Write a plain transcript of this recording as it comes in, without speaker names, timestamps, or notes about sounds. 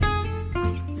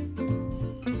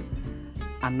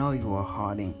know you are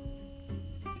hurting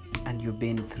and you've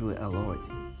been through a lot,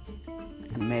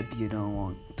 and maybe you don't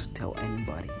want to tell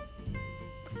anybody.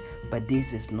 But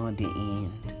this is not the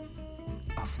end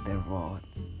of the road.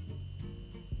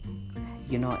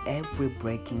 You know, every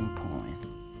breaking point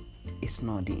is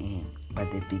not the end,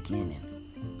 but the beginning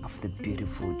of the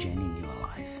beautiful journey in your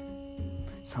life.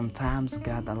 Sometimes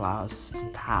God allows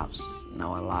stuffs in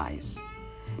our lives,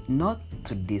 not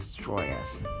to destroy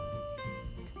us,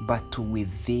 but to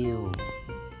reveal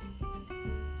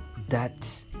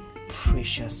that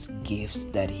precious gifts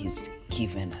that He's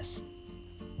given us.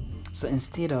 So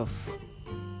instead of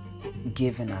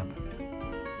giving up,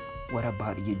 what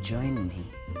about you join me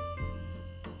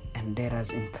and let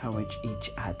us encourage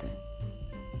each other?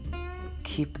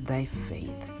 Keep thy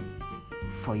faith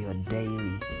for your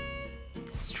daily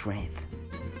strength.